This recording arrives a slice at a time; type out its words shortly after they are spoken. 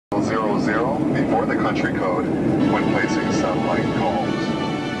000 before the country code when placing satellite calls.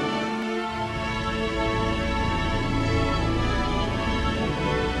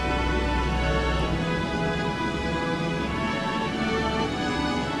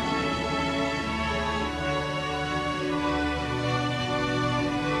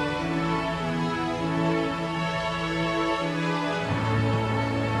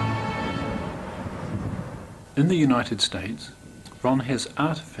 In the United States, Ron has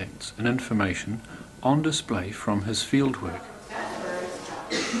artifacts and information on display from his fieldwork.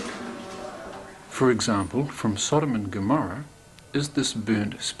 For example, from Sodom and Gomorrah is this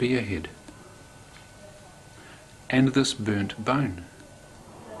burnt spearhead and this burnt bone.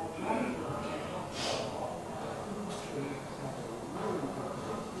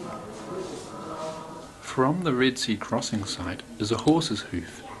 From the Red Sea crossing site is a horse's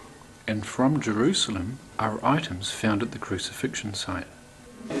hoof, and from Jerusalem are items found at the crucifixion site.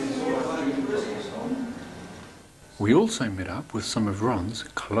 We also met up with some of Ron's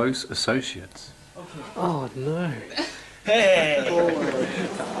close associates. Oh no. Hey!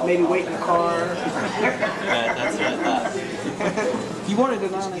 Maybe wait in the car. That's what I thought. You wanted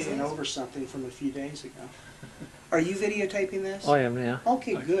to know over something from a few days ago. Are you videotaping this? I am now.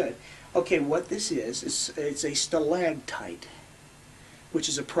 Okay, good. Okay, what this is it's a stalactite, which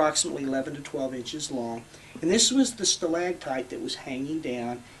is approximately 11 to 12 inches long. And this was the stalactite that was hanging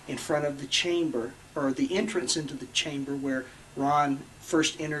down in front of the chamber, or the entrance into the chamber where Ron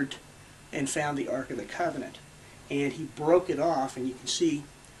first entered and found the Ark of the Covenant. And he broke it off, and you can see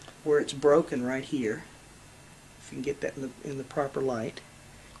where it's broken right here. If you can get that in the proper light.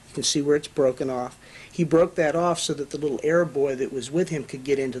 You can see where it's broken off. He broke that off so that the little Arab boy that was with him could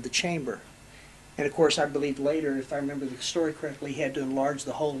get into the chamber. And of course, I believe later, if I remember the story correctly, he had to enlarge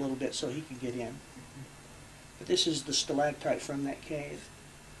the hole a little bit so he could get in. But this is the stalactite from that cave.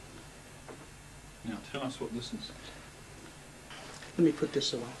 Now tell us what this is. Let me put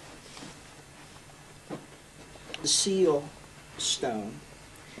this away. The seal stone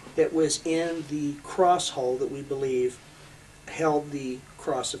that was in the cross hole that we believe held the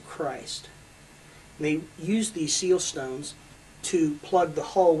cross of Christ. And they used these seal stones to plug the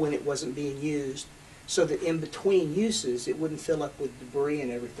hole when it wasn't being used, so that in between uses it wouldn't fill up with debris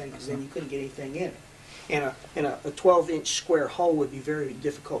and everything, because then you couldn't get anything in it. And a 12-inch square hole would be very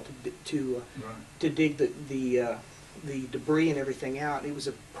difficult to dig the debris and everything out. It was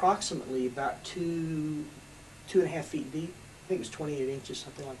approximately about 2.5 feet deep. I think it was 28 inches,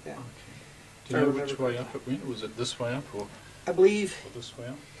 something like that. Okay. Do you know which way up it went? Was it this way up or this way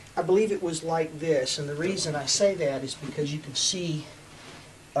up? I believe it was like this, and the reason I say that is because you can see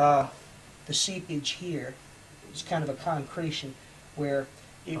the seepage here. It's kind of a concretion where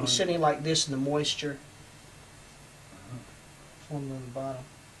it was sitting like this in the moisture formed on the bottom.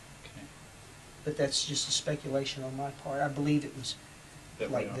 Okay. But that's just a speculation on my part. I believe it was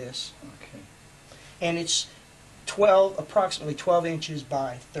That like way up. this. Okay. And it's approximately 12 inches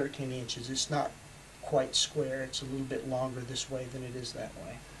by 13 inches. It's not quite square. It's a little bit longer this way than it is that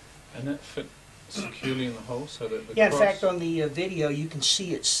way. And that fit securely in the hole so that the Yeah, in cross... fact, on the video, you can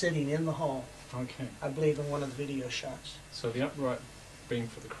see it sitting in the hole. Okay. I believe in one of the video shots. So the upright beam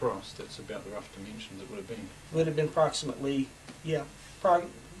for the cross, that's about the rough dimensions it would have been. Would have been approximately, yeah,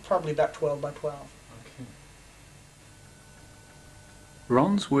 probably about 12 by 12. Okay.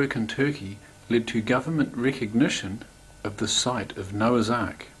 Ron's work in Turkey led to government recognition of the site of Noah's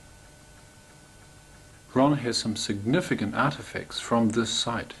Ark. Ron has some significant artifacts from this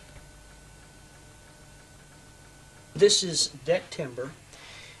site. This is deck timber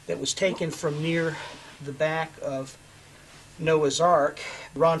that was taken from near the back of Noah's Ark.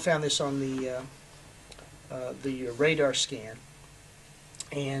 Ron found this on the radar scan,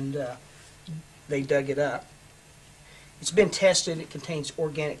 and they dug it up. It's been tested. It contains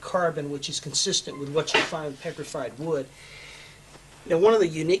organic carbon, which is consistent with what you find with petrified wood. Now, one of the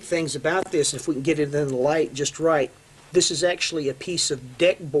unique things about this, if we can get it in the light just right, this is actually a piece of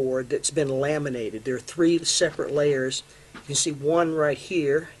deck board that's been laminated. There are 3 separate layers. You can see one right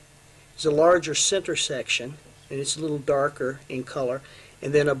here. There's a larger center section, and it's a little darker in color,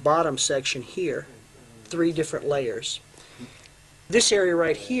 and then a bottom section here. 3 different layers. This area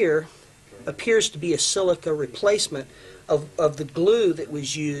right here appears to be a silica replacement of the glue that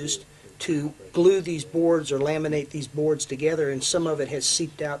was used to glue these boards or laminate these boards together, and some of it has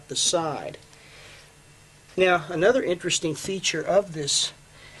seeped out the side. Now, another interesting feature of this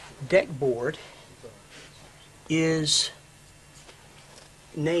deck board is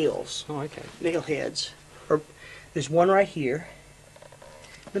nails. Oh, okay. Nail heads. There's one right here.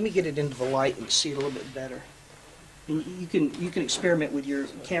 Let me get it into the light and see it a little bit better. And you can experiment with your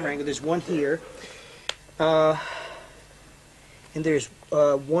camera angle. There's one here, and there's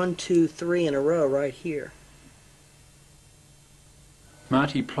 1, 2, 3 in a row right here.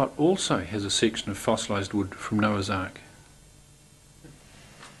 Marty Plott also has a section of fossilised wood from Noah's Ark.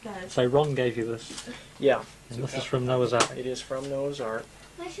 So Ron gave you this, Yeah, and this is from Noah's Ark. it is from Noah's Ark.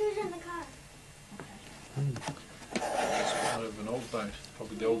 My shoes in the car. It's part of an old boat,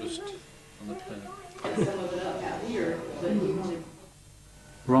 probably the oldest on the planet.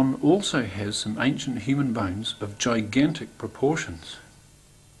 Ron also has some ancient human bones of gigantic proportions.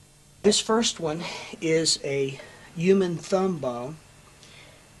 This first one is a human thumb bone,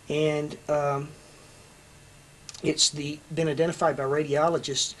 and it's been identified by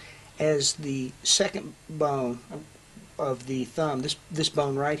radiologists as the second bone of the thumb, this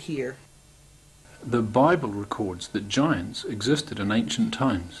bone right here. The Bible records that giants existed in ancient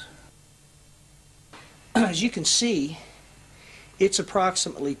times. As you can see, it's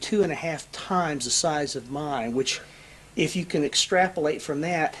approximately 2.5 times the size of mine, which, if you can extrapolate from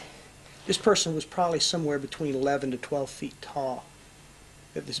that, this person was probably somewhere between 11 to 12 feet tall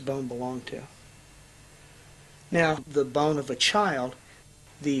that this bone belonged to. Now, the bone of a child,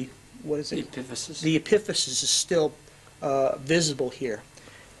 what is it? Epiphysis. The epiphysis is still visible here.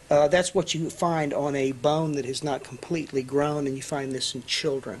 That's what you find on a bone that is not completely grown, and you find this in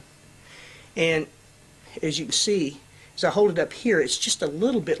children. And as you can see, as I hold it up here, it's just a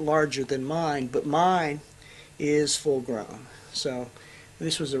little bit larger than mine, but mine is full grown. So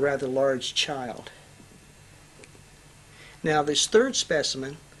this was a rather large child. Now this third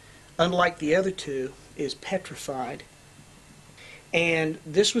specimen, unlike the other two, is petrified. And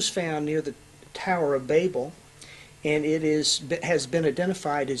this was found near the Tower of Babel, and it has been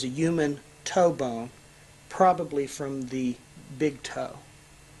identified as a human toe bone, probably from the big toe.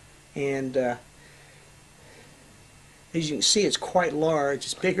 And as you can see, it's quite large.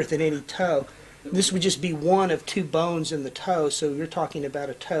 It's bigger than any toe. This would just be one of 2 bones in the toe, so you're talking about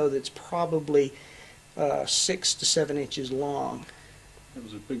a toe that's probably 6 to 7 inches long. That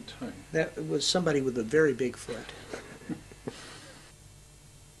was a big toe. That was somebody with a very big foot.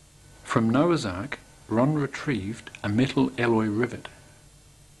 From Noah's Ark, Ron retrieved a metal alloy rivet.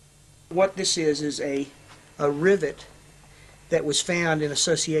 What this is a rivet that was found in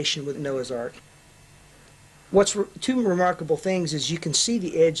association with Noah's Ark. What's 2 remarkable things is you can see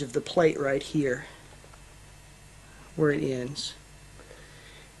the edge of the plate right here, where it ends.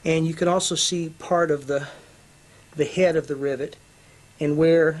 And you can also see part of the head of the rivet, and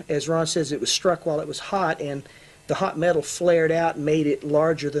where, as Ron says, it was struck while it was hot, and the hot metal flared out and made it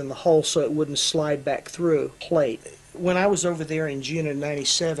larger than the hole so it wouldn't slide back through plate. When I was over there in June of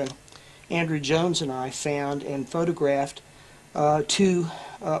 '97, Andrew Jones and I found and photographed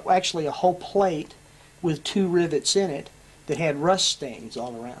actually a whole plate with 2 rivets in it that had rust stains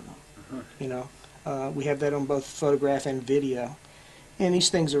all around them. You know, we have that on both photograph and video. And these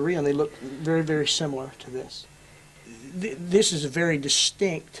things are real, and they look very, very similar to this. This is a very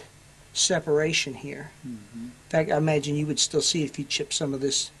distinct separation here. In fact, I imagine you would still see it if you chip some of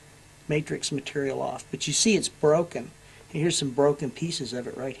this matrix material off. But you see it's broken. And here's some broken pieces of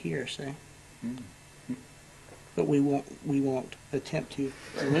it right here, see? But we won't attempt to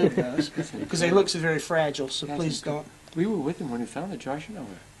remove those because they look so very fragile, so please don't. We were with him when we found it, Josh, you know.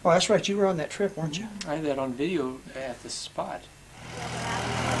 Oh, that's right, you were on that trip, weren't you? I had that on video at the spot.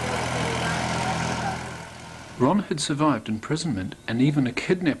 Ron had survived imprisonment and even a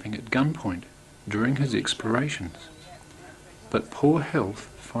kidnapping at gunpoint during his explorations, but poor health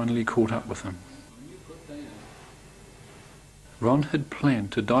finally caught up with him. Ron had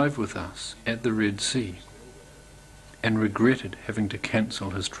planned to dive with us at the Red Sea and regretted having to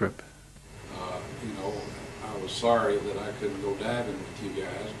cancel his trip. You know, I was sorry that I couldn't go diving with you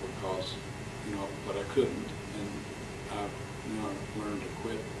guys because, you know, but I couldn't, and I've learned to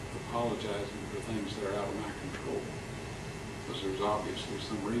quit apologizing for things that are out of my control because there's obviously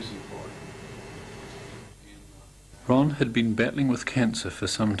some reason for it. Ron had been battling with cancer for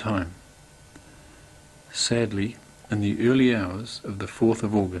some time. Sadly, in the early hours of the 4th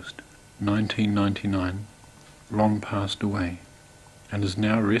of August, 1999, Ron passed away and is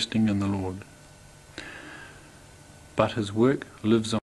now resting in the Lord. But his work lives on.